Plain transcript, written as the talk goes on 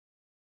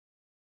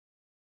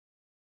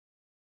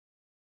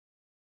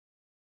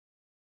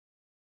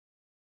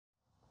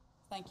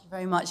Thank you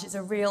very much. It's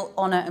a real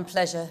honour and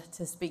pleasure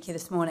to speak here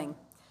this morning.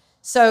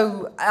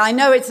 So I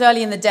know it's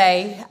early in the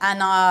day,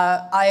 and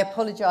I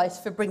apologise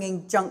for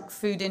bringing junk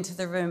food into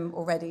the room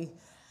already,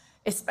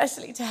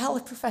 especially to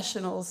health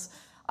professionals.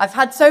 I've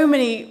had so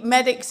many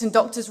medics and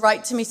doctors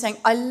write to me saying,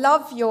 I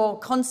love your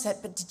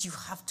concept, but did you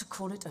have to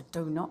call it a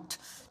donut?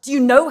 Do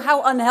you know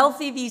how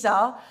unhealthy these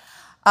are?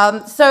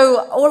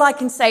 So all I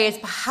can say is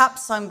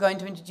perhaps I'm going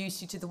to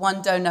introduce you to the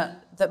one donut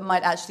that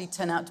might actually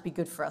turn out to be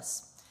good for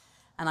us.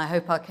 And I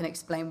hope I can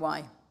explain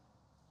why.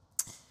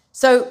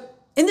 So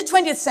in the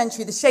 20th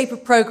century, the shape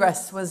of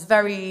progress was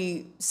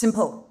very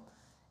simple.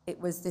 It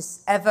was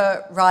this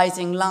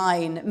ever-rising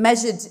line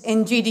measured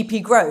in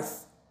GDP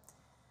growth.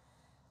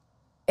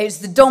 It's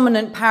the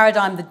dominant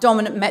paradigm, the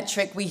dominant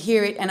metric. We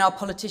hear it in our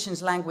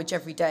politicians' language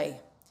every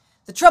day.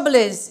 The trouble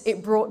is,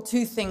 it brought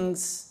two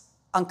things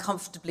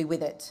uncomfortably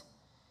with it.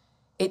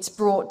 It's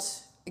brought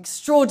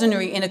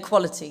extraordinary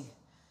inequality.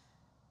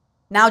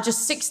 Now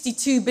just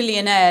 62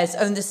 billionaires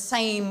own the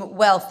same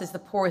wealth as the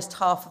poorest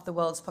half of the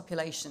world's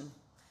population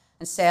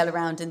and sail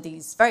around in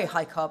these very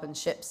high-carbon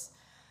ships.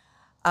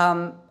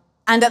 And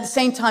at the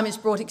same time, it's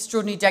brought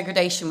extraordinary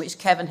degradation, which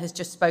Kevin has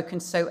just spoken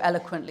so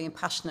eloquently and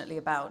passionately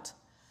about.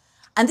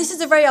 And this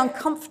is a very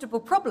uncomfortable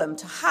problem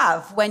to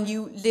have when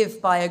you live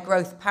by a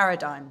growth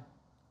paradigm.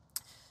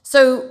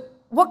 So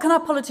what can our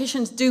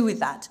politicians do with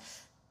that?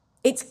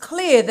 It's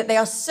clear that they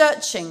are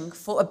searching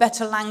for a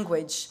better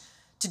language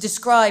to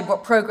describe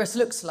what progress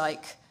looks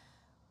like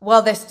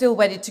while they're still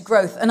wedded to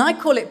growth. And I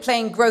call it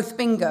playing growth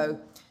bingo.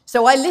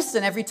 So I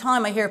listen every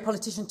time I hear a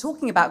politician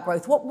talking about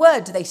growth. What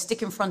word do they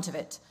stick in front of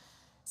it?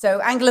 So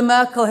Angela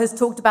Merkel has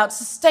talked about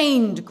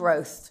sustained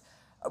growth.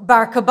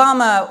 Barack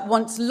Obama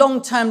wants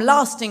long-term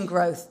lasting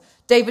growth.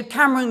 David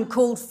Cameron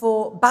called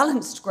for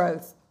balanced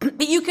growth.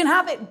 But you can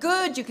have it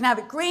good, you can have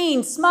it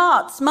green,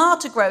 smart,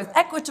 smarter growth,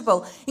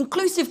 equitable,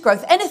 inclusive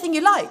growth, anything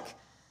you like,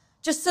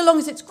 just so long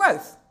as it's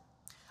growth.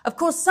 Of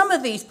course, some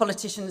of these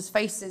politicians'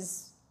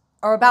 faces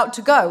are about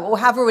to go or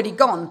have already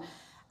gone.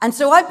 And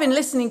so I've been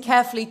listening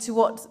carefully to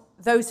what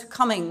those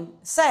coming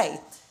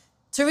say.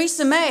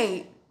 Theresa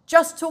May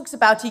just talks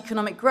about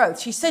economic growth.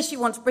 She says she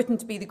wants Britain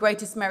to be the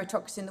greatest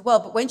meritocracy in the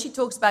world, but when she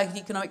talks about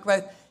economic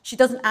growth, she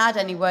doesn't add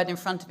any word in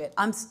front of it.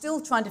 I'm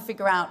still trying to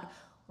figure out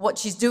what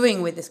she's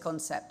doing with this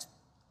concept.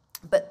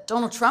 But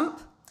Donald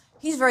Trump,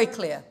 he's very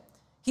clear.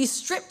 He's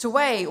stripped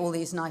away all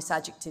these nice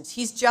adjectives.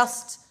 He's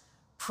just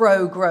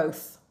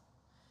pro-growth.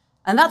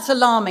 And that's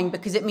alarming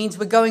because it means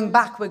we're going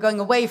back, we're going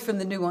away from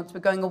the nuance,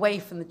 we're going away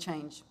from the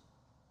change.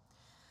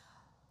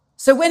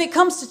 So when it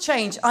comes to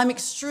change, I'm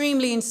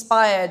extremely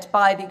inspired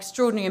by the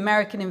extraordinary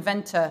American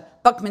inventor,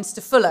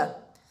 Buckminster Fuller.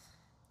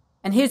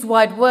 And his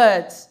wide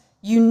words,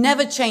 you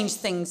never change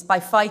things by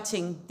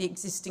fighting the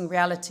existing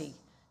reality.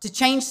 To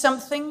change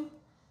something,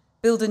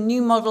 build a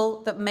new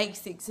model that makes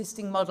the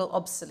existing model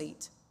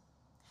obsolete.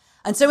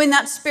 And so in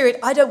that spirit,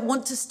 I don't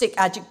want to stick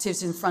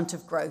adjectives in front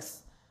of growth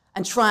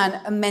and try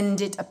and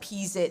amend it,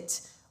 appease it,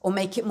 or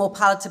make it more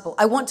palatable.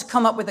 I want to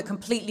come up with a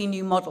completely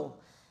new model.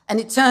 And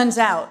it turns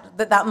out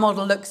that that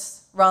model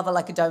looks rather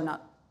like a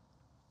donut.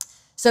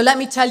 So let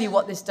me tell you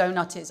what this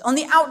donut is. On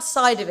the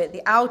outside of it,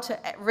 the outer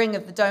ring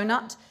of the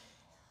donut,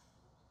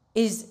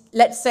 is,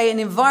 let's say, an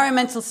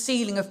environmental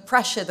ceiling of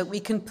pressure that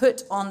we can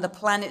put on the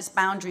planet's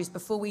boundaries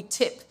before we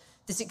tip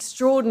this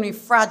extraordinary,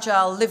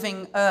 fragile,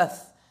 living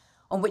Earth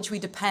on which we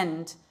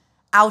depend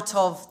out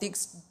of the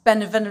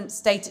benevolent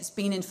state it's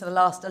been in for the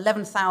last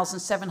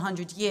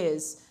 11,700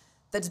 years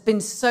that's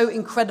been so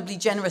incredibly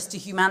generous to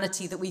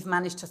humanity that we've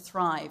managed to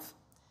thrive.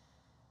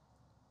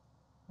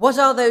 What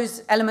are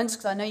those elements?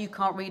 Because I know you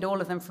can't read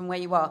all of them from where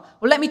you are.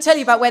 Well, let me tell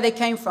you about where they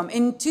came from.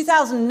 In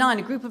 2009,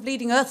 a group of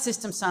leading Earth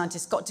system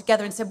scientists got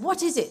together and said,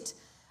 what is it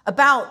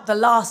about the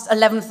last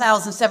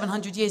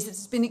 11,700 years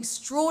that's been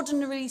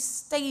extraordinarily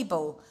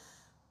stable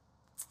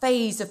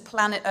phase of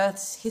planet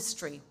Earth's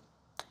history?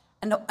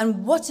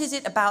 And what is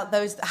it about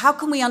those? How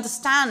can we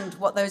understand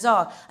what those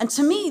are? And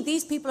to me,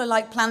 these people are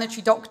like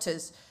planetary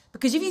doctors.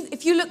 Because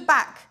if you look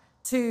back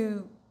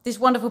to this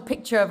wonderful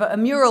picture of a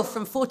mural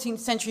from 14th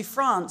century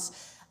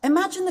France,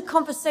 imagine the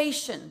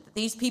conversation that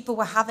these people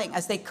were having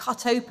as they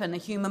cut open a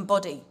human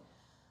body.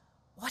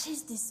 What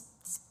is this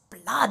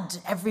blood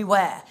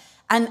everywhere?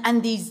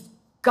 And these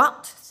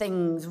gut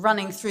things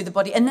running through the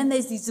body. And then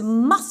there's these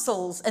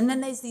muscles, and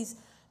then there's these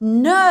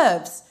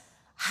nerves.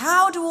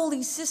 How do all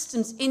these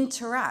systems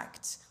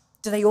interact?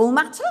 Do they all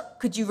matter?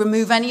 Could you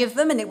remove any of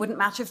them and it wouldn't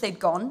matter if they'd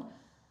gone?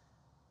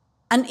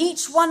 And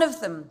each one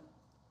of them,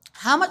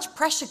 how much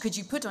pressure could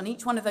you put on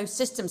each one of those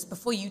systems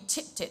before you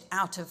tipped it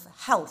out of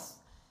health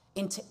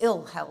into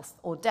ill health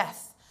or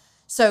death?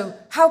 So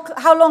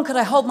how long could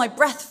I hold my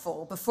breath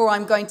for before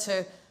I'm going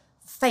to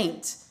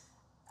faint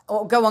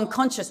or go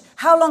unconscious?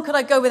 How long could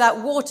I go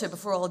without water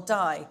before I'll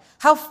die?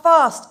 How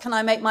fast can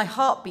I make my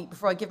heart beat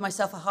before I give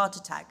myself a heart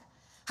attack?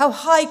 How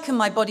high can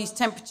my body's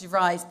temperature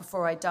rise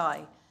before I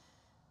die?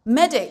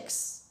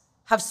 Medics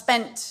have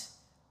spent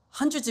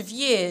hundreds of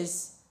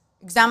years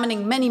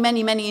examining many,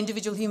 many, many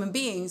individual human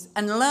beings,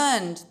 and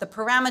learned the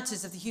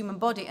parameters of the human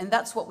body. And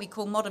that's what we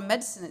call modern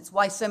medicine. It's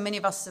why so many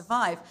of us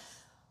survive.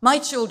 My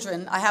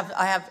children, I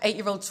have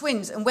 8-year-old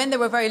twins, and when they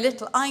were very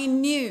little, I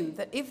knew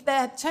that if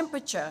their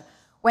temperature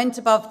went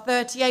above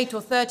 38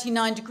 or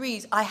 39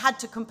 degrees, I had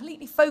to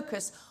completely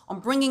focus on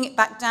bringing it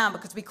back down,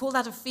 because we call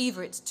that a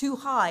fever. It's too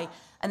high,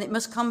 and it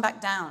must come back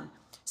down.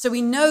 So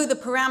we know the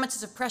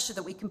parameters of pressure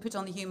that we can put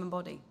on the human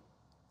body.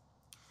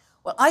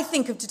 Well, I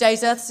think of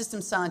today's Earth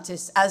system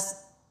scientists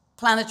as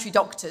planetary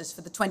doctors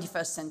for the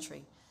 21st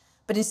century.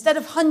 But instead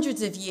of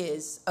hundreds of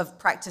years of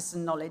practice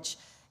and knowledge,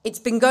 it's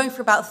been going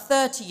for about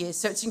 30 years,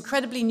 so it's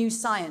incredibly new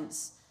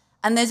science.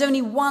 And there's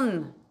only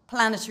one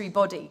planetary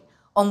body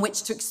on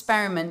which to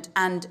experiment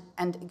and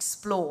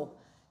explore.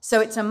 So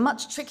it's a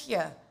much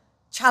trickier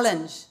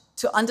challenge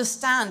to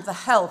understand the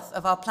health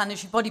of our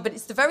planetary body. But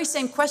it's the very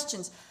same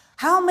questions.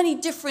 How many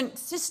different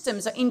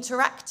systems are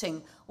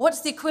interacting?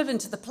 What's the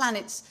equivalent of the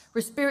planet's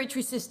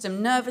respiratory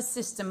system, nervous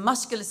system,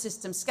 muscular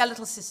system,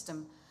 skeletal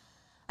system?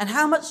 And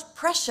how much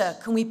pressure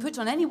can we put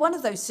on any one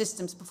of those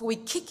systems before we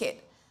kick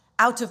it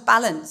out of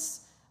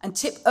balance and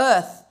tip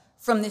Earth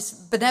from this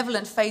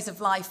benevolent phase of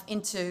life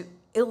into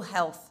ill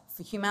health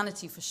for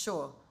humanity, for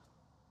sure?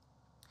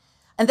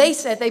 And they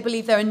said they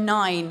believe there are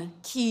 9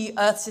 key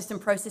Earth system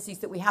processes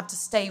that we have to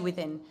stay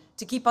within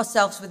to keep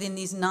ourselves within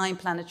these 9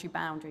 planetary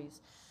boundaries.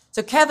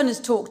 So Kevin has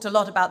talked a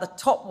lot about the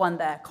top one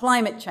there,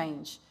 climate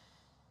change,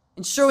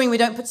 ensuring we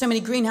don't put so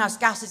many greenhouse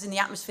gases in the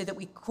atmosphere that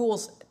we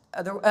cause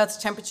the Earth's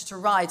temperature to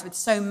rise with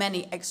so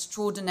many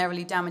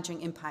extraordinarily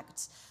damaging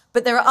impacts.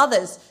 But there are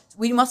others.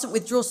 We mustn't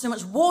withdraw so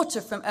much water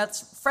from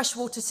Earth's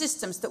freshwater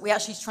systems that we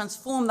actually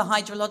transform the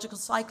hydrological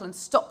cycle and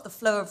stop the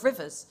flow of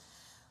rivers.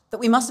 That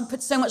we mustn't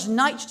put so much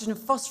nitrogen and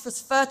phosphorus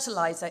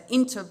fertilizer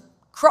into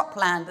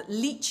cropland that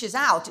leaches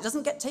out. It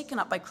doesn't get taken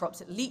up by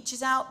crops. It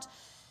leaches out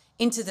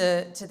into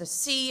the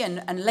sea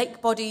and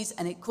lake bodies,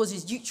 and it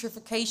causes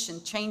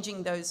eutrophication,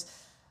 changing those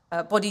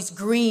bodies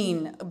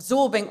green,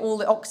 absorbing all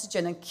the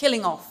oxygen and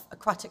killing off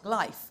aquatic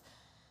life.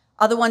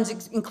 Other ones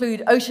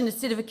include ocean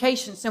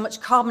acidification. So much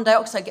carbon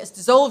dioxide gets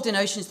dissolved in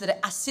oceans that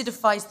it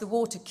acidifies the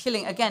water,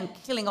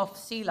 killing off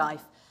sea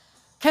life.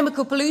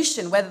 Chemical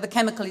pollution, whether the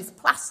chemical is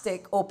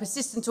plastic or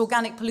persistent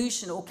organic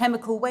pollution or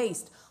chemical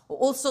waste, or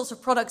all sorts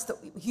of products that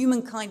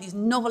humankind, these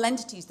novel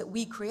entities that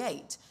we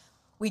create.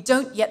 We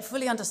don't yet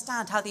fully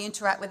understand how they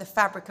interact with the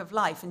fabric of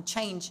life and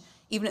change,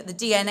 even at the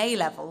DNA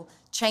level,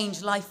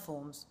 change life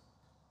forms.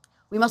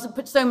 We mustn't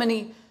put so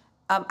many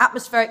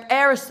atmospheric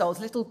aerosols,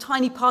 little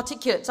tiny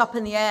particulates up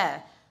in the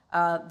air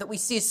that we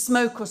see as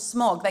smoke or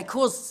smog. They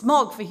cause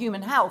smog for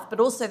human health,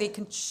 but also they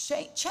can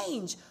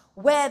change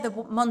where the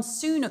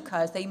monsoon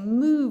occurs. They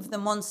move the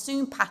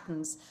monsoon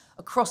patterns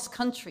across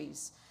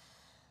countries.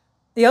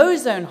 The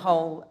ozone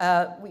hole,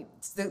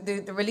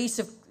 the release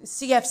of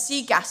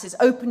CFC gases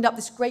opened up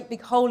this great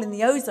big hole in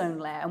the ozone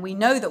layer, and we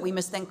know that we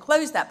must then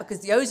close that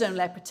because the ozone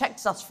layer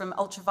protects us from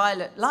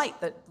ultraviolet light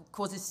that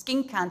causes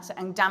skin cancer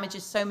and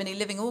damages so many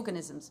living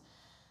organisms.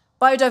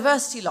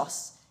 Biodiversity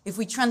loss. If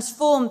we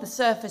transform the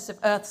surface of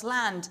Earth's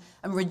land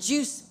and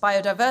reduce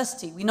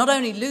biodiversity, we not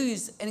only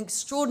lose an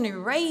extraordinary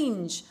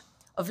range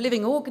of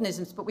living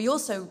organisms, but we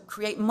also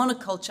create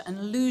monoculture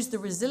and lose the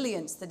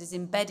resilience that is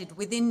embedded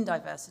within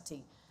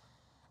diversity.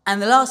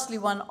 And the lastly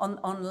one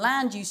on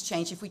land use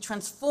change, if we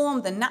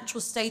transform the natural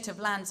state of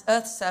land's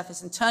Earth's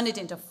surface and turn it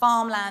into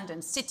farmland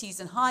and cities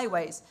and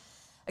highways,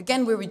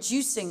 again, we're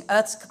reducing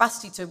Earth's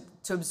capacity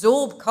to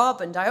absorb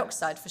carbon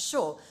dioxide for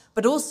sure,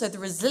 but also the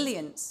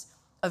resilience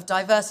of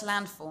diverse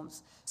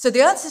landforms. So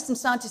the Earth system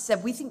scientists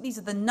said, we think these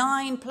are the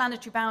 9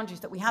 planetary boundaries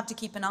that we have to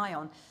keep an eye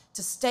on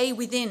to stay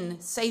within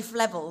safe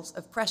levels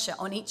of pressure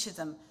on each of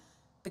them,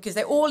 because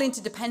they're all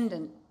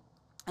interdependent.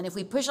 And if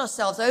we push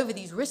ourselves over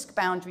these risk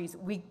boundaries,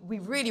 we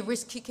really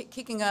risk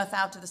kicking Earth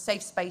out of the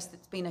safe space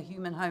that's been a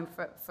human home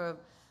for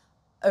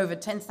over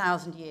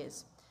 10,000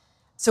 years.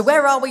 So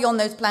where are we on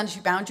those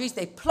planetary boundaries?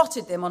 They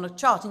plotted them on a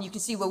chart, and you can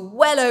see we're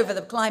well over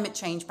the climate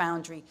change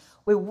boundary.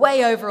 We're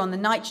way over on the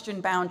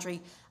nitrogen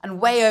boundary and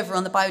way over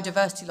on the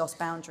biodiversity loss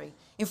boundary.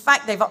 In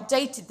fact, they've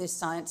updated this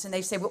science, and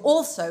they've said we're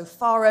also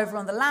far over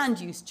on the land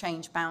use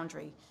change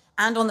boundary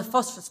and on the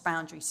phosphorus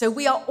boundary. So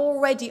we are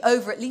already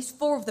over at least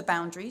 4 of the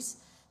boundaries.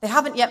 They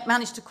haven't yet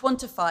managed to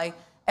quantify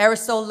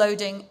aerosol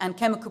loading and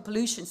chemical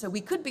pollution, so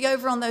we could be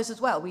over on those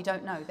as well. We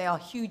don't know. They are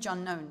huge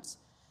unknowns.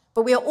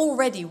 But we are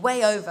already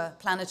way over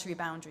planetary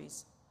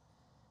boundaries.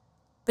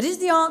 But is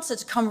the answer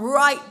to come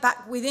right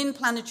back within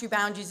planetary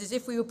boundaries as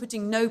if we were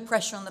putting no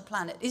pressure on the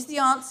planet? Is the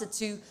answer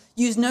to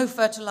use no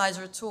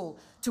fertilizer at all,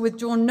 to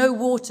withdraw no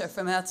water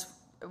from Earth's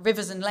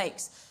rivers and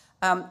lakes?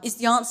 Is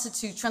the answer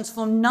to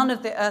transform none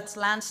of the Earth's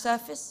land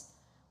surface?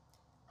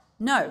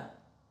 No,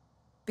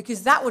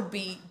 because that would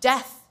be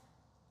death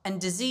and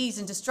disease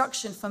and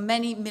destruction for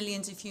many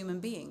millions of human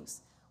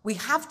beings. We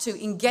have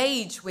to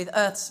engage with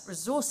Earth's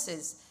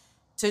resources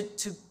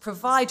to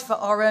provide for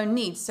our own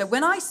needs. So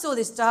when I saw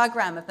this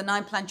diagram of the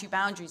 9 planetary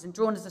boundaries and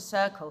drawn as a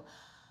circle,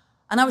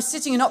 And I was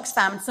sitting in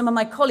Oxfam, and some of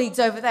my colleagues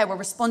over there were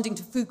responding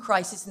to food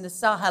crisis in the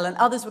Sahel, and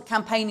others were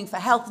campaigning for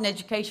health and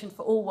education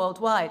for all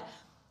worldwide.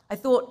 I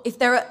thought, if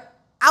there are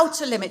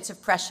outer limits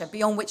of pressure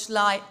beyond which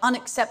lie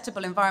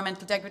unacceptable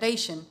environmental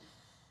degradation,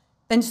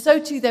 then so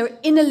too there are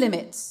inner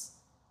limits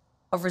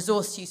of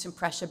resource use and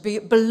pressure,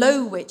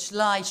 below which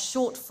lie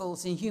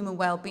shortfalls in human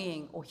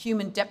well-being or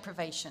human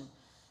deprivation.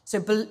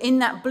 So in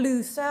that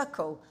blue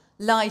circle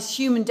lies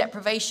human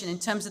deprivation in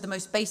terms of the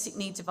most basic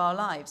needs of our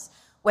lives,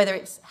 whether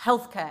it's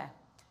healthcare,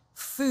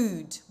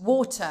 food,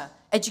 water,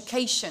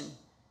 education,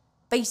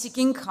 basic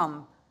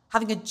income,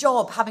 having a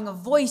job, having a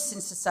voice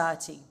in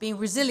society, being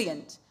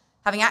resilient,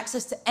 having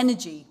access to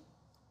energy,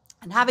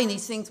 and having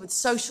these things with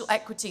social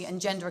equity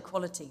and gender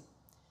equality.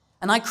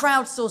 And I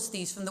crowdsourced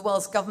these from the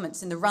world's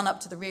governments in the run-up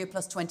to the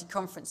Rio+20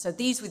 conference. So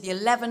these were the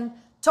 11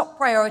 top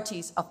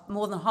priorities of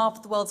more than half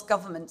of the world's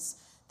governments,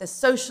 the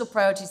social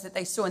priorities that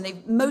they saw,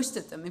 and most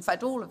of them, in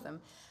fact all of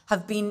them,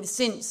 have been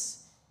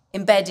since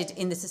embedded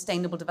in the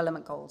Sustainable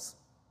Development Goals.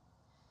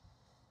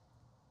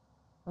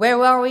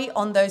 Where are we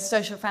on those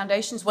social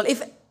foundations? Well,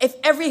 if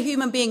every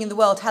human being in the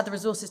world had the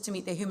resources to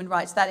meet their human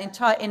rights, that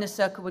entire inner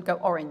circle would go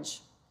orange.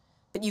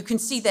 But you can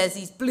see there's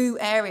these blue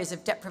areas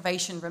of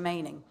deprivation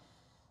remaining.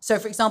 So,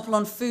 for example,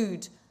 on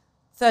food,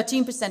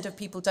 13% of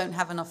people don't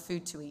have enough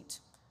food to eat.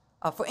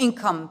 For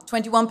income,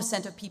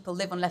 21% of people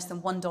live on less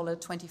than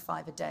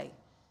 $1.25 a day.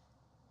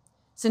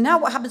 So now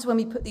what happens when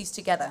we put these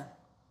together?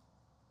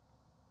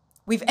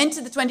 We've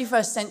entered the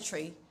 21st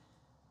century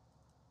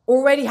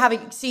already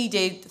having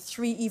exceeded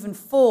 3, even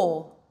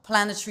 4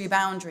 planetary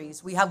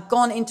boundaries. We have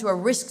gone into a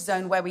risk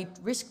zone where we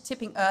risk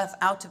tipping Earth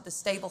out of the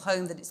stable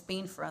home that it's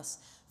been for us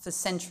for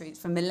centuries,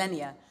 for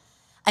millennia.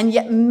 And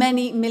yet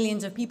many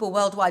millions of people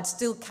worldwide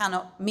still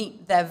cannot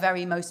meet their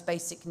very most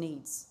basic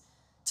needs.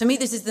 To me,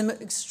 this is the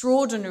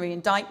extraordinary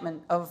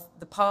indictment of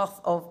the path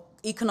of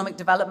economic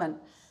development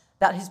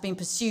that has been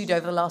pursued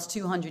over the last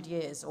 200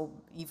 years or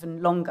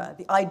even longer.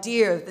 The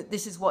idea that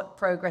this is what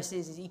progress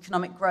is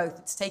economic growth.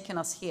 It's taken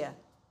us here.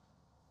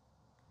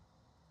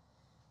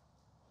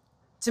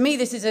 To me,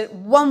 this is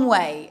one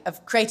way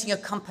of creating a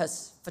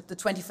compass for the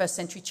 21st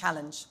century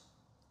challenge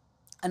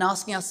and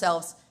asking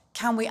ourselves,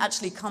 can we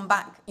actually come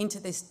back into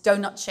this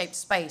donut-shaped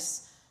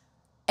space,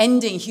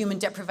 ending human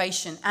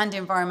deprivation and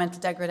environmental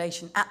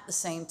degradation at the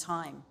same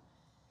time?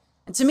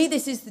 And to me,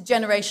 this is the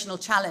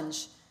generational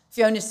challenge.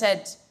 Fiona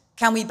said,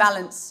 can we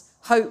balance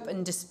hope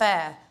and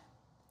despair?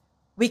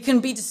 We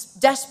can be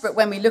desperate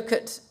when we look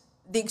at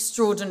the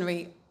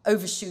extraordinary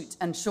overshoot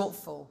and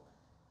shortfall.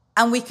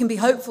 And we can be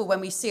hopeful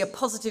when we see a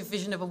positive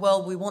vision of a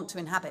world we want to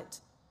inhabit.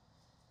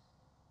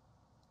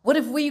 What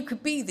if we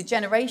could be the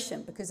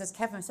generation, because as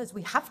Kevin says,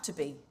 we have to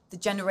be the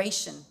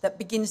generation that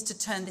begins to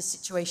turn this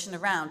situation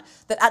around,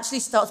 that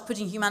actually starts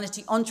putting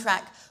humanity on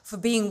track for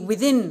being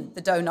within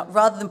the donut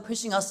rather than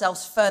pushing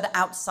ourselves further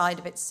outside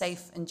of its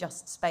safe and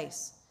just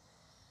space.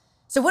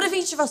 So what if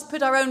each of us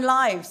put our own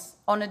lives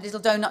on a little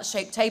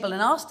donut-shaped table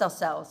and asked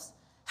ourselves,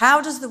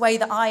 how does the way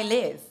that I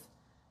live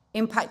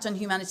impact on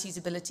humanity's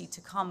ability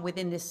to come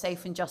within this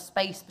safe and just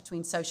space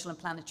between social and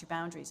planetary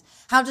boundaries?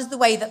 How does the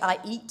way that I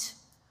eat,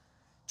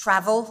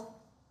 travel,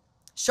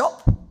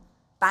 shop,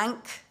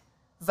 bank,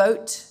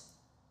 vote,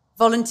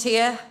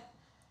 volunteer,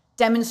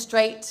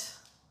 demonstrate,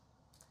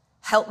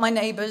 help my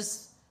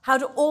neighbors, how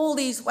do all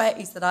these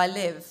ways that I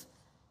live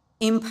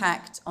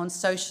impact on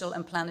social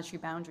and planetary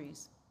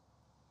boundaries?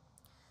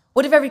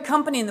 What if every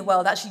company in the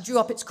world actually drew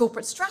up its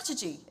corporate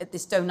strategy at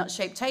this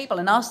donut-shaped table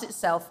and asked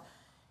itself,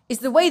 is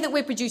the way that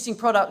we're producing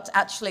product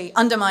actually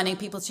undermining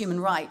people's human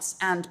rights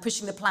and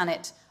pushing the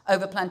planet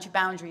over planetary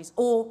boundaries?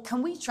 Or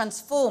can we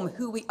transform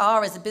who we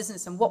are as a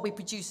business and what we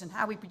produce and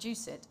how we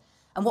produce it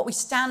and what we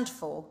stand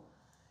for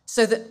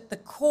so that the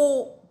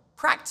core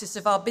practice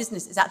of our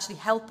business is actually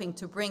helping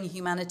to bring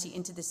humanity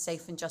into this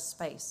safe and just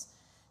space?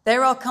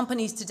 There are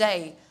companies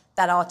today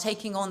that are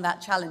taking on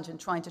that challenge and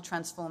trying to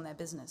transform their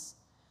business.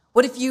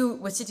 What if you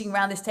were sitting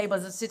around this table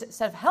as a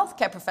set of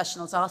healthcare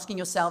professionals asking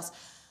yourselves,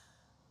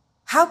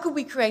 how could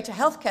we create a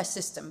healthcare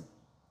system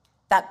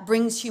that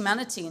brings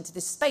humanity into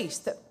this space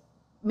that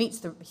meets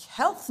the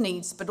health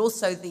needs, but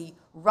also the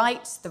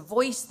rights, the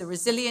voice, the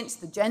resilience,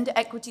 the gender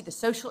equity, the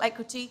social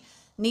equity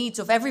needs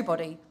of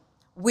everybody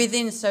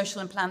within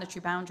social and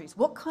planetary boundaries?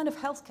 What kind of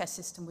healthcare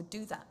system would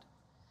do that?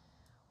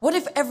 What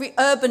if every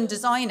urban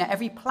designer,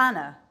 every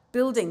planner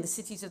building the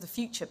cities of the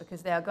future,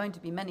 because there are going to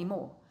be many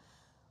more,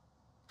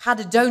 had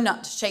a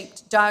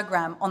donut-shaped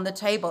diagram on the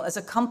table as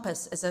a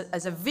compass,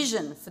 as a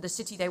vision for the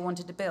city they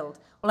wanted to build?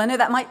 Well, I know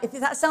if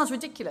that sounds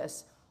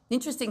ridiculous. The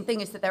interesting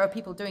thing is that there are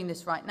people doing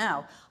this right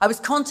now. I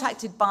was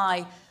contacted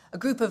by a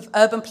group of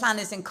urban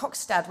planners in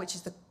Kokstad, which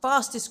is the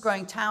fastest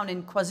growing town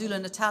in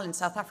KwaZulu-Natal in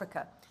South Africa.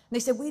 And they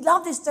said, we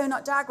love this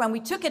donut diagram. We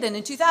took it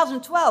in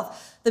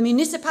 2012. The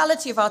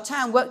municipality of our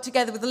town worked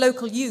together with the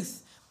local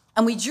youth,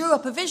 and we drew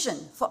up a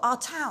vision for our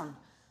town,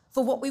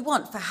 for what we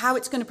want, for how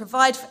it's going to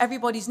provide for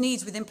everybody's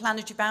needs within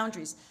planetary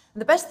boundaries. And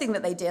the best thing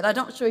that they did, I'm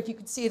not sure if you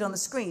could see it on the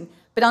screen,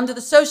 but under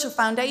the social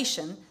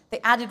foundation, they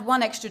added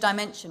one extra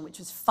dimension, which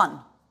was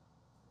fun.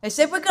 They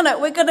said, we're gonna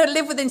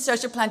live within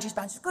social planetary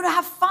boundaries. We've got to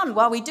have fun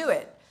while we do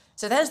it.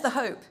 So there's the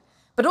hope.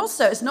 But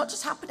also, it's not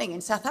just happening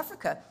in South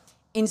Africa.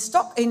 In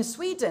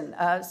Sweden,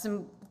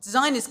 some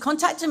designers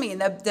contacted me,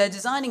 and they're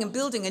designing and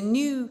building a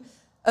new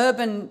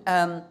urban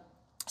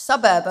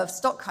suburb of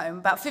Stockholm,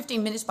 about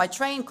 15 minutes by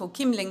train, called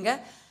Kimlinga.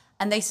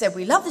 And they said,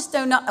 we love this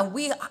donut, and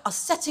we are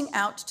setting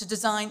out to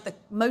design the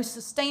most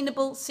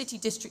sustainable city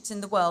districts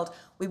in the world.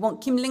 We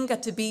want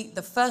Kimlinga to be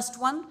the first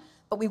one,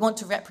 but we want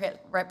to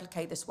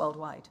replicate this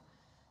worldwide.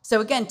 So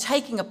again,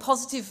 taking a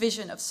positive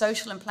vision of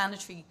social and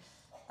planetary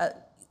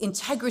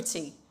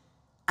integrity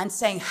and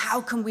saying,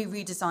 how can we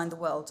redesign the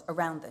world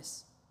around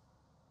this?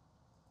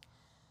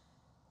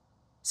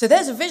 So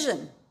there's a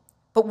vision,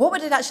 but what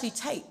would it actually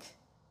take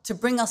to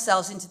bring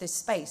ourselves into this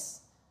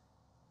space?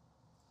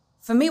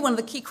 For me, one of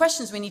the key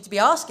questions we need to be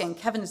asking,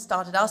 Kevin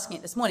started asking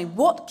it this morning,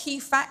 what key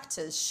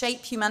factors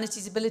shape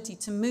humanity's ability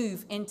to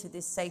move into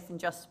this safe and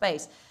just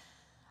space?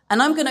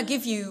 And I'm going to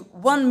give you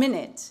 1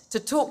 minute to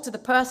talk to the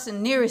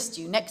person nearest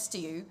you, next to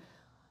you,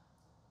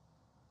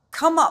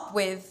 come up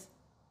with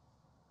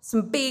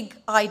some big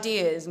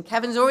ideas, and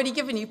Kevin's already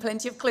given you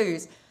plenty of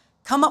clues.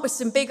 Come up with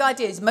some big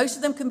ideas. Most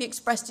of them can be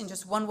expressed in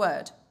just one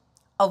word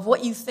of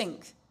what you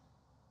think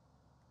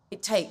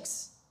it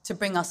takes to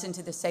bring us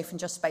into this safe and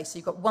just space. So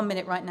you've got 1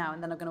 minute right now,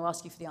 and then I'm going to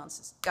ask you for the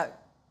answers. Go.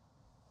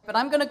 But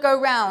I'm going to go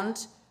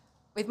round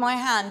with my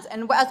hands,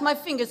 and as my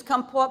fingers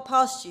come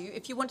past you,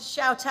 if you want to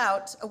shout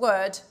out a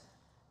word,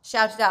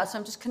 shout it out. So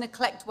I'm just going to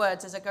collect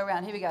words as I go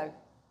around. Here we go.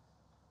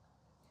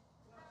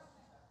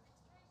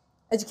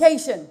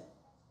 Education.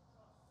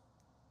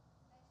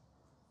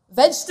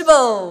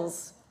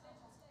 Vegetables.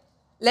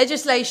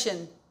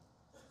 Legislation.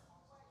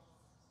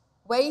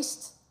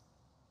 Waste.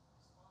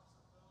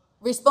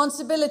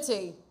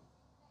 Responsibility.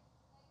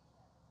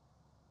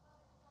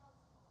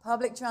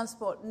 Public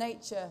transport.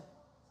 Nature.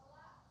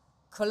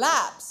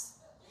 Collapse.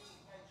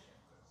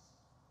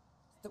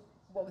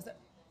 What was that?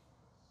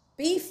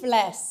 Beef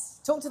less.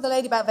 Talk to the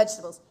lady about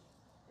vegetables.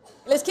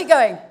 Let's keep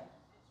going.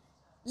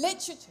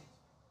 Literature.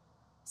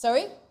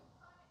 Sorry?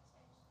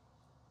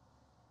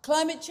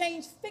 Climate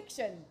change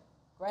fiction.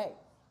 Great.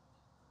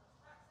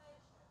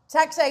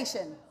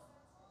 Taxation.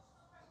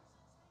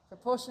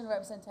 Proportional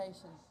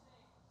representation.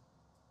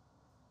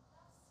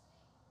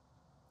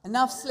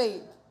 Enough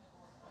sleep.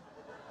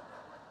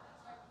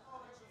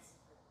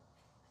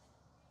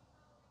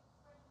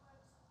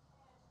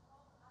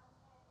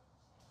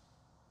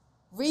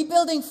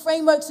 Rebuilding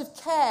frameworks of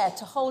care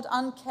to hold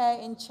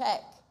uncare in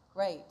check.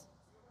 Great.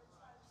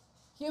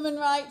 Human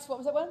rights. What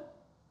was that one?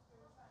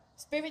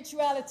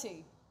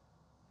 Spirituality.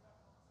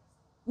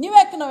 New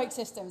economic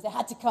systems. They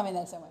had to come in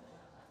there somewhere.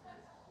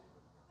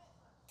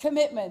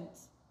 Commitment.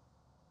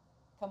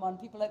 Come on,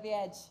 people at the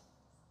edge.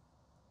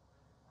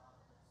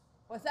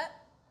 What's that?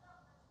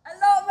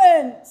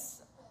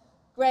 Allotments.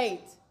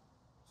 Great.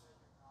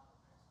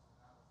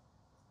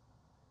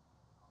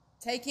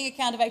 Taking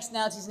account of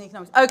externalities and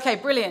economics. Okay,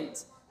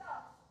 brilliant.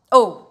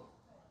 Oh.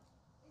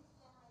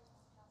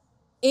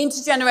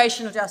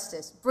 Intergenerational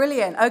justice.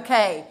 Brilliant.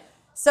 Okay.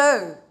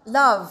 So,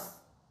 love.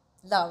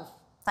 Love.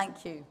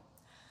 Thank you.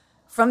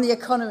 From The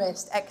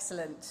Economist.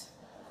 Excellent.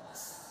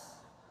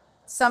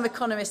 Some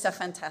economists are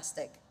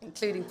fantastic,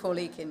 including Paul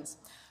Ekins.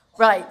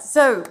 Right.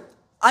 So,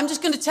 I'm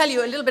just going to tell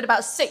you a little bit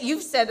about six.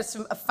 You've said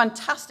a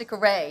fantastic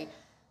array.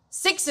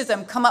 6 of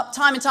them come up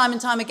time and time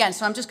and time again,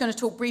 so I'm just going to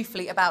talk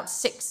briefly about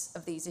 6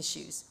 of these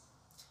issues.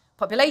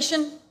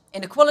 Population,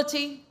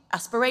 inequality,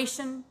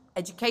 aspiration,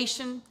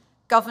 education,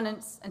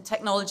 governance, and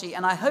technology.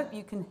 And I hope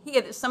you can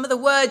hear that some of the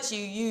words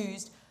you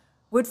used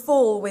would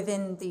fall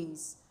within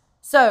these.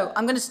 So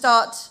I'm going to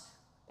start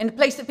in a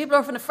place that people are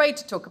often afraid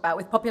to talk about,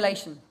 with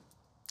population.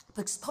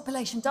 Because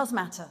population does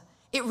matter.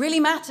 It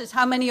really matters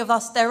how many of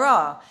us there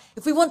are.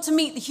 If we want to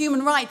meet the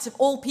human rights of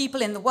all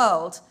people in the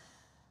world,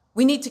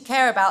 we need to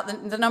care about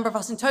the number of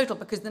us in total,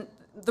 because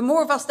the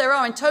more of us there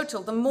are in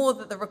total, the more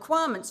that the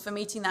requirements for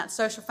meeting that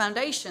social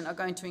foundation are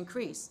going to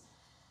increase.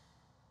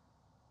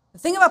 The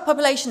thing about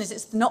population is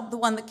it's not the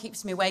one that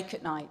keeps me awake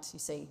at night, you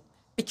see,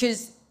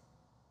 because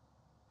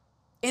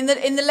in the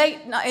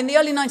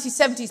early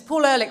 1970s,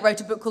 Paul Ehrlich wrote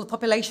a book called The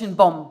Population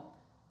Bomb,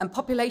 and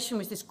population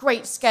was this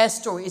great scare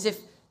story, as if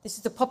this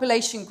is the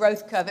population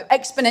growth curve,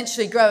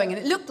 exponentially growing, and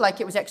it looked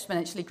like it was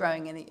exponentially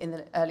growing in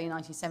the early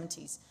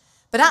 1970s.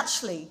 But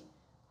actually,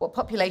 what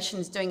population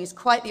is doing is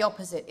quite the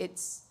opposite.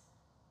 It's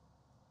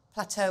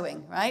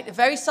plateauing, right? A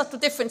very subtle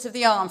difference of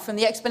the arm from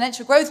the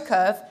exponential growth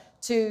curve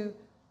to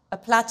a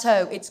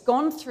plateau. It's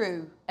gone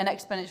through an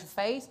exponential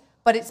phase,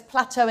 but it's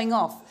plateauing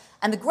off.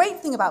 And the great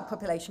thing about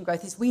population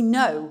growth is we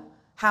know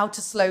how to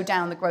slow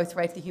down the growth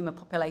rate of the human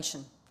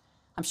population.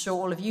 I'm sure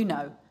all of you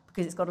know,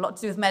 because it's got a lot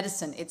to do with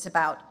medicine. It's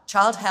about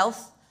child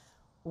health,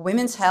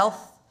 women's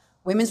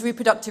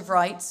reproductive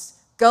rights,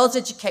 girls'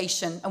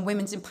 education, and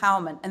women's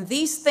empowerment. And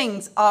these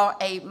things are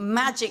a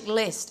magic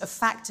list of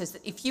factors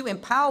that if you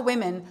empower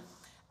women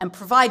and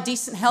provide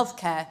decent health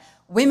care,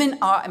 women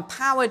are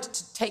empowered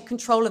to take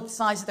control of the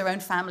size of their own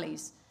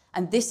families.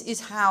 And this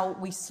is how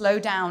we slow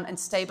down and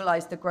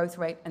stabilize the growth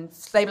rate and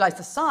stabilize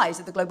the size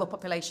of the global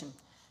population.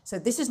 So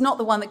this is not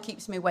the one that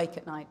keeps me awake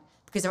at night,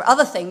 because there are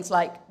other things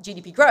like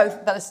GDP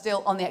growth that are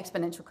still on the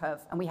exponential curve,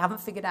 and we haven't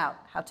figured out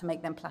how to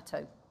make them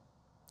plateau.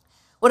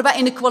 What about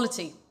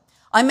inequality?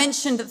 I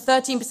mentioned that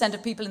 13%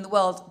 of people in the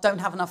world don't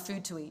have enough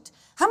food to eat.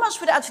 How much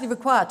would it actually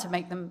require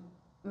to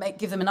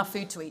give them enough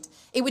food to eat?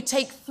 It would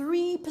take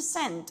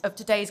 3% of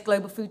today's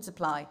global food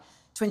supply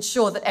to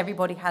ensure that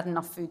everybody had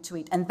enough food to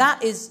eat. And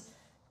that is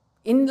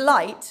in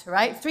light,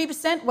 right?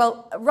 3%,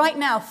 well, right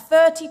now,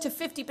 30 to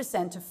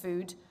 50% of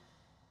food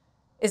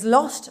is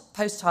lost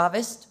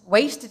post-harvest,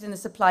 wasted in the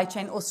supply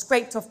chain, or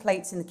scraped off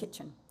plates in the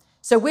kitchen.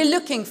 So we're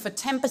looking for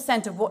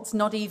 10% of what's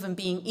not even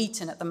being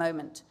eaten at the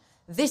moment.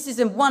 This is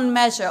in one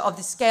measure of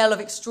the scale of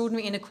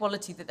extraordinary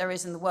inequality that there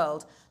is in the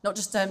world, not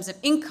just in terms of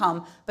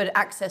income, but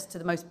access to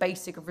the most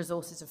basic of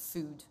resources of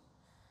food.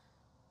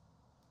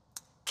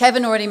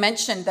 Kevin already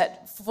mentioned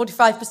that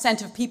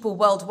 45% of people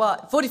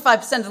worldwide,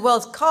 45% of the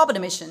world's carbon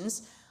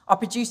emissions are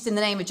produced in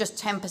the name of just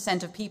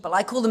 10% of people.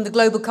 I call them the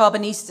global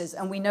carbonistas,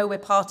 and we know we're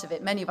part of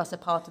it. Many of us are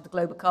part of the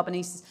global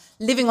carbonistas,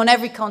 living on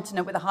every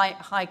continent with a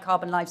high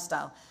carbon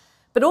lifestyle.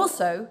 But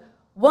also,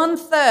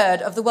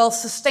 1/3 of the world's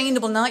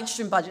sustainable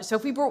nitrogen budget. So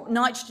if we brought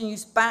nitrogen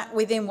use back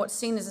within what's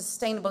seen as a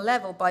sustainable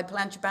level by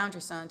planetary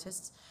boundary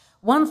scientists,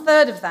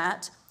 1/3 of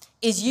that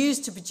is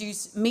used to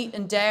produce meat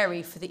and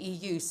dairy for the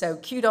EU. So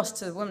kudos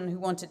to the woman who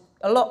wanted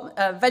a lot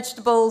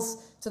vegetables,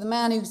 to the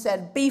man who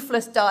said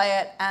beefless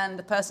diet, and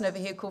the person over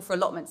here called for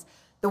allotments.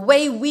 The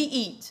way we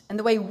eat and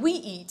the way we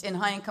eat in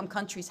high-income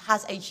countries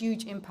has a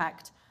huge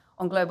impact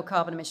on global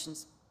carbon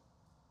emissions.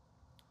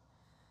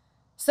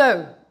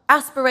 So,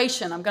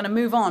 aspiration, I'm going to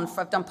move on.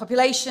 I've done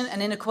population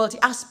and inequality.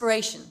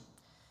 Aspiration.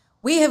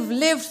 We have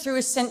lived through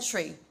a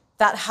century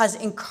that has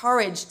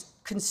encouraged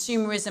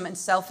consumerism and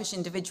selfish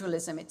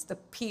individualism. It's the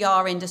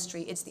PR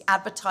industry, it's the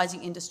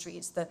advertising industry,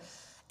 it's the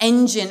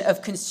engine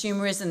of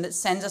consumerism that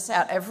sends us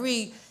out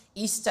every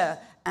Easter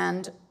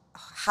and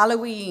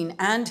Halloween,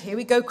 and here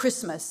we go,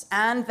 Christmas,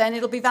 and then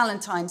it'll be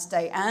Valentine's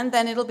Day, and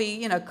then it'll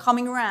be,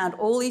 coming around,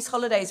 all these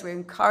holidays we're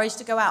encouraged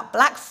to go out.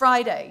 Black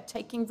Friday,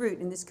 taking root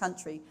in this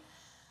country.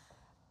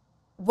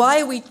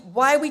 Why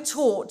are we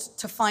taught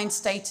to find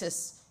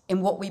status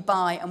in what we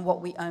buy and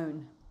what we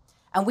own?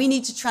 And we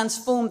need to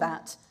transform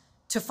that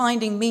to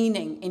finding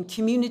meaning in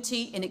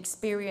community, in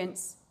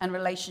experience, and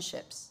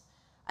relationships.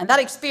 And that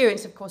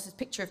experience, of course, is a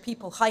picture of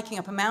people hiking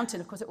up a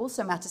mountain. Of course, it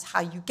also matters how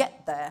you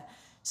get there.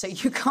 So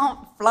you can't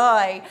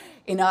fly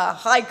in a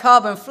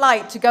high-carbon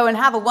flight to go and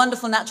have a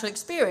wonderful natural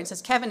experience.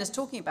 As Kevin is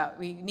talking about,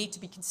 we need to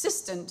be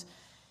consistent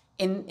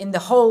in the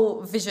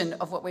whole vision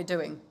of what we're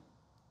doing.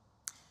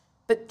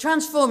 But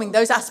transforming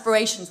those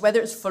aspirations,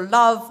 whether it's for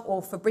love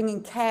or for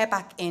bringing care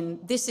back in,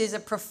 this is a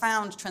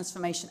profound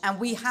transformation. And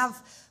we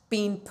have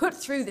been put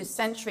through this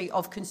century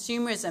of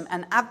consumerism,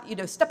 and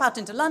step out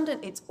into London,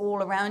 it's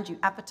all around you.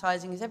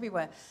 Advertising is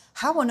everywhere.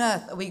 How on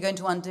earth are we going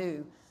to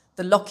undo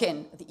the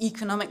lock-in, the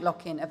economic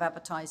lock-in of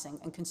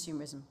advertising and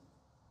consumerism?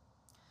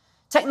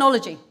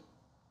 Technology.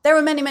 There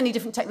are many, many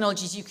different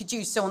technologies you could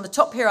use. So on the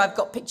top here, I've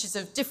got pictures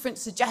of different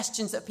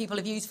suggestions that people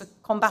have used for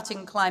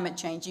combating climate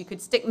change. You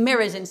could stick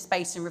mirrors in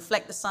space and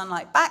reflect the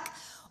sunlight back,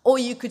 or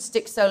you could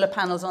stick solar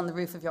panels on the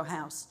roof of your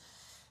house.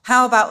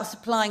 How about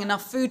supplying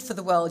enough food for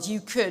the world?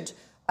 You could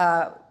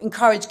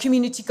encourage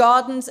community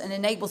gardens and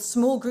enable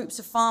small groups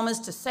of farmers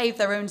to save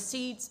their own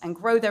seeds and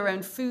grow their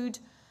own food.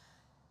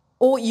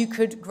 Or you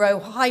could grow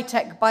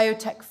high-tech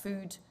biotech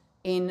food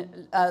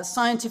in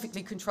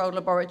scientifically controlled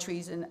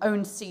laboratories and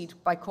owned seed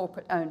by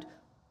corporate-owned.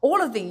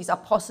 All of these are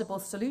possible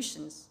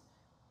solutions,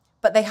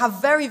 but they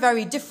have very,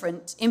 very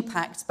different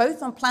impacts,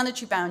 both on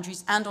planetary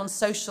boundaries and on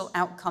social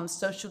outcomes,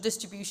 social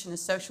distribution and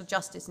social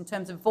justice in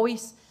terms of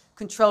voice,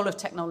 control of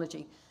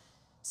technology.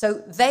 So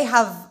they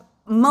have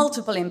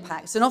multiple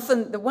impacts, and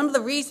often one of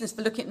the reasons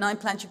for looking at 9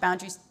 planetary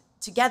boundaries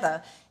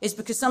together is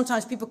because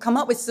sometimes people come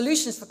up with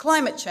solutions for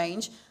climate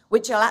change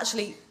which will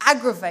actually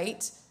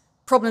aggravate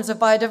problems of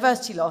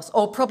biodiversity loss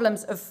or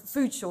problems of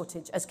food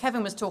shortage, as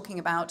Kevin was talking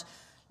about,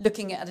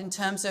 looking at in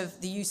terms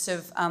of the use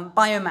of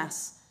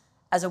biomass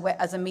as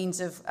a means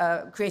of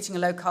creating a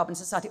low-carbon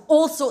society.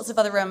 All sorts of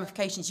other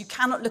ramifications. You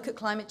cannot look at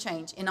climate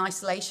change in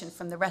isolation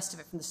from the rest of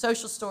it, from the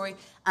social story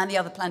and the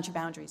other planetary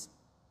boundaries.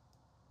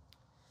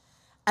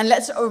 And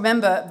let's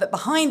remember that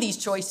behind these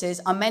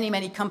choices are many,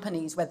 many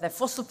companies, whether they're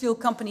fossil fuel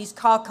companies,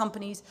 car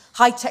companies,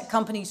 high-tech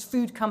companies,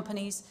 food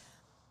companies,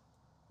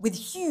 with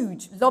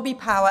huge lobby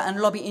power and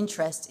lobby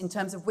interest in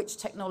terms of which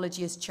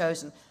technology is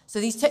chosen.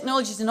 So these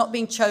technologies are not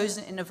being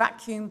chosen in a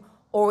vacuum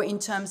or in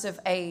terms of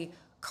a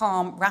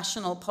calm,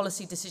 rational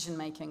policy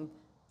decision-making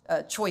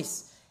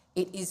choice.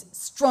 It is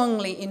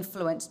strongly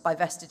influenced by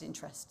vested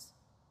interests.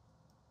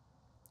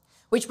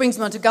 Which brings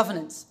me on to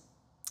governance.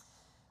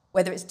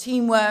 Whether it's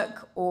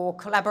teamwork or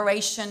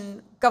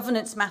collaboration,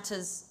 governance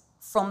matters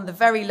from the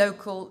very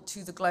local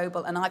to the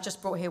global. And I've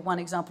just brought here one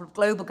example of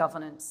global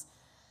governance.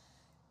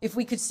 If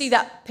we could see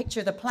that picture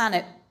of the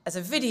planet as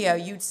a video,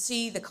 you'd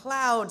see the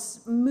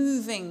clouds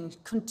moving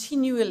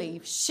continually,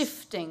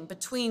 shifting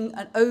between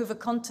and over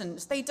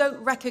continents. They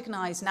don't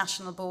recognize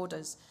national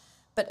borders.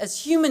 But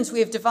as humans, we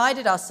have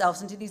divided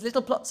ourselves into these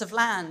little plots of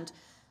land,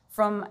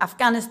 from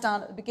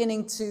Afghanistan at the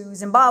beginning to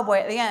Zimbabwe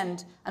at the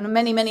end, and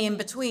many, many in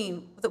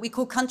between, that we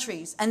call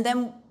countries. And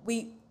then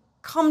we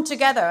come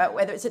together,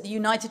 whether it's at the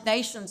United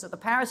Nations or the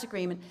Paris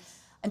Agreement,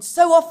 and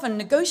so often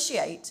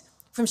negotiate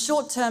from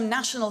short-term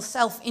national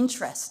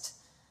self-interest,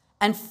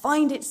 and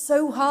find it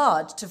so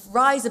hard to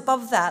rise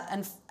above that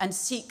and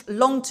seek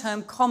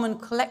long-term, common,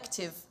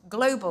 collective,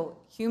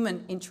 global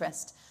human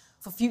interest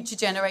for future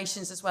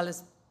generations as well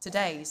as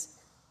today's.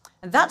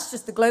 And that's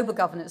just the global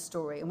governance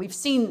story. And we've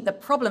seen the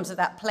problems of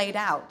that played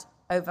out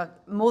over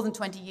more than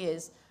 20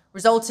 years,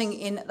 resulting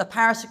in the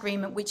Paris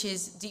Agreement, which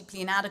is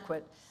deeply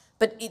inadequate.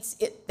 But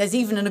there's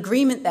even an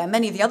agreement there.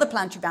 Many of the other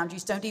planetary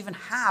boundaries don't even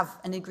have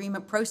an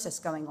agreement process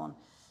going on.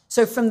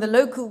 So from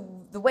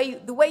the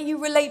way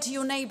you relate to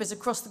your neighbours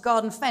across the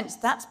garden fence,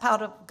 that's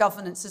part of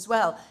governance as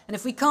well. And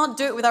if we can't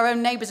do it with our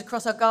own neighbours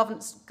across our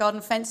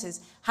garden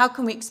fences, how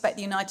can we expect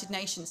the United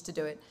Nations to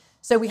do it?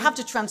 So we have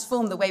to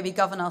transform the way we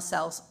govern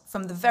ourselves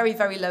from the very,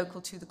 very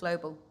local to the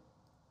global.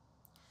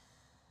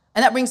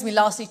 And that brings me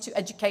lastly to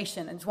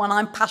education. And it's one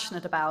I'm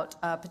passionate about,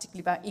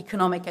 particularly about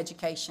economic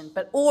education,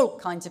 but all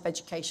kinds of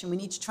education. We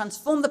need to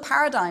transform the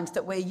paradigms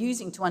that we're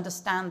using to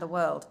understand the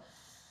world.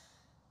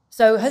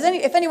 So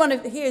if anyone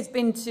here has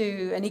been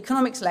to an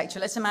economics lecture,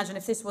 let's imagine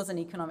if this was an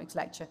economics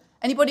lecture.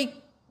 Anybody,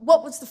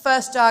 what was the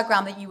first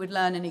diagram that you would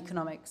learn in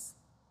economics?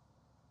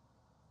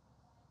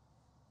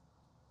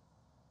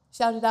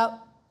 Shout it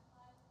out.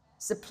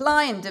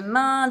 Supply and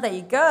demand, there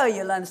you go.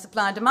 You learn the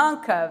supply and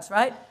demand curves,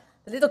 right?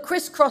 The little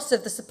crisscross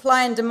of the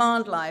supply and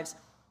demand lines.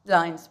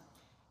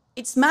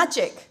 It's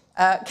magic.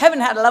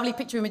 Kevin had a lovely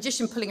picture of a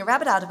magician pulling a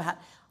rabbit out of a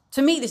hat.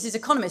 To me, this is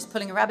economists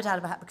pulling a rabbit out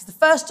of a hat, because the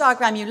first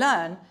diagram you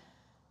learn,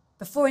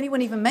 before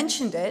anyone even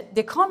mentioned it,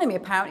 the economy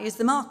apparently is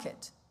the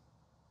market.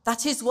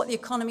 That is what the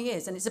economy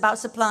is, and it's about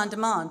supply and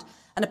demand.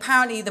 And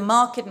apparently the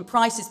market and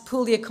prices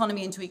pull the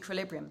economy into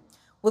equilibrium.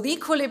 Well, the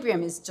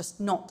equilibrium is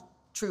just not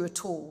true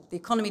at all. The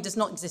economy does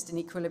not exist in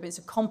equilibrium. It's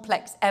a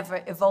complex,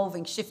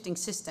 ever-evolving, shifting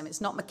system. It's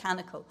not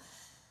mechanical.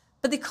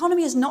 But the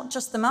economy is not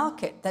just the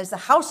market. There's the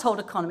household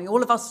economy.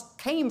 All of us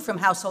came from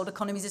household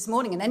economies this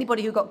morning, and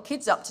anybody who got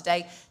kids up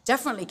today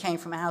definitely came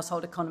from a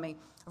household economy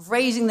of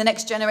raising the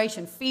next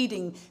generation,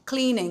 feeding,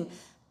 cleaning,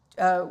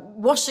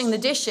 washing the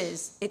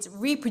dishes. It's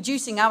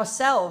reproducing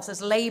ourselves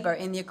as labor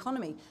in the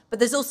economy. But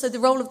there's also the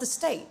role of the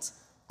state,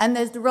 and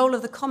there's the role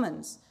of the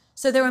commons.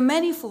 So there are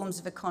many forms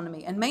of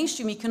economy, and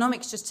mainstream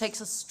economics just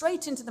takes us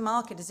straight into the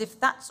market as if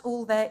that's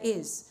all there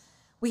is.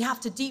 We have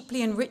to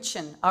deeply enrich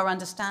our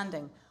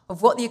understanding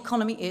of what the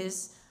economy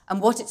is and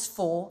what it's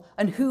for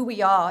and who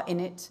we are in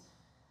it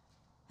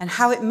and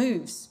how it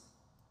moves.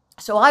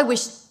 So I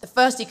wish the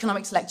first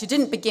economics lecture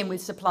didn't begin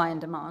with supply and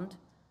demand.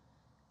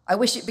 I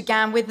wish it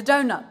began with the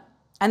donut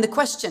and the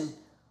question,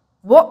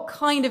 what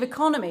kind of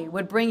economy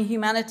would bring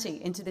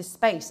humanity into this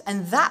space?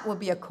 And that would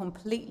be a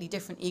completely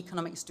different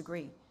economics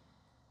degree.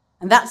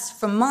 And that's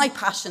from my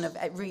passion of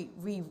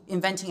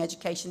reinventing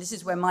education. This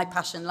is where my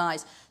passion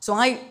lies. So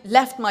I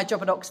left my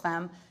job at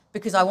Oxfam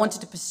because I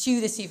wanted to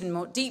pursue this even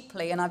more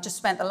deeply. And I've just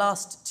spent the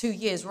last 2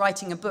 years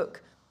writing a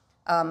book.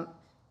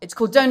 It's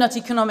called Donut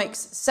Economics,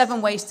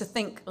 7 Ways to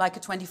Think Like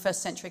a 21st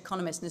Century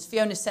Economist. And as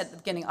Fiona said at the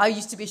beginning, I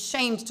used to be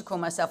ashamed to call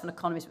myself an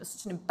economist. It was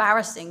such an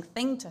embarrassing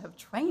thing to have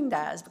trained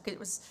as because it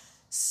was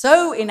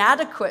so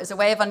inadequate as a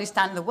way of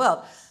understanding the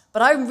world.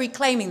 But I'm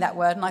reclaiming that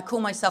word, and I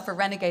call myself a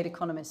renegade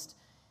economist.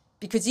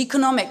 Because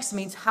economics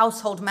means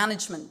household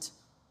management.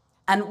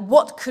 And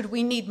what could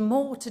we need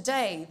more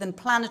today than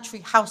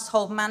planetary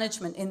household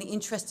management in the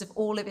interests of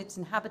all of its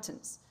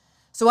inhabitants?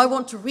 So I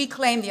want to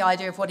reclaim the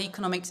idea of what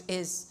economics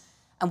is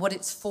and what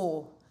it's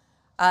for.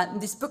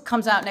 This book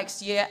comes out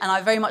next year, and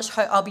I very much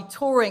hope I'll be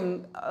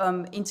touring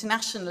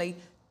internationally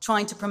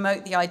trying to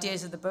promote the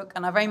ideas of the book,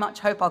 and I very much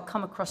hope I'll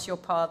come across your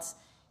paths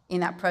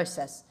in that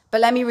process. But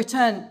let me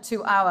return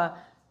to our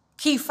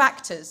key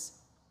factors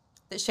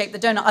that shape the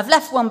donut. I've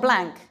left one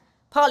blank,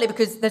 partly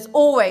because there's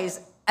always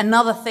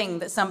another thing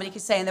that somebody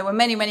could say, and there were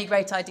many, many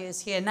great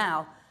ideas here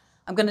now.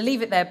 I'm going to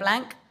leave it there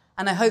blank,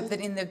 and I hope that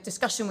in the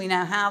discussion we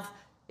now have,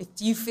 if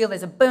you feel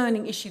there's a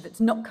burning issue that's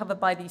not covered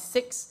by these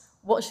 6,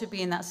 what should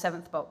be in that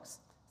 7th box?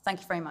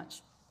 Thank you very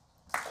much.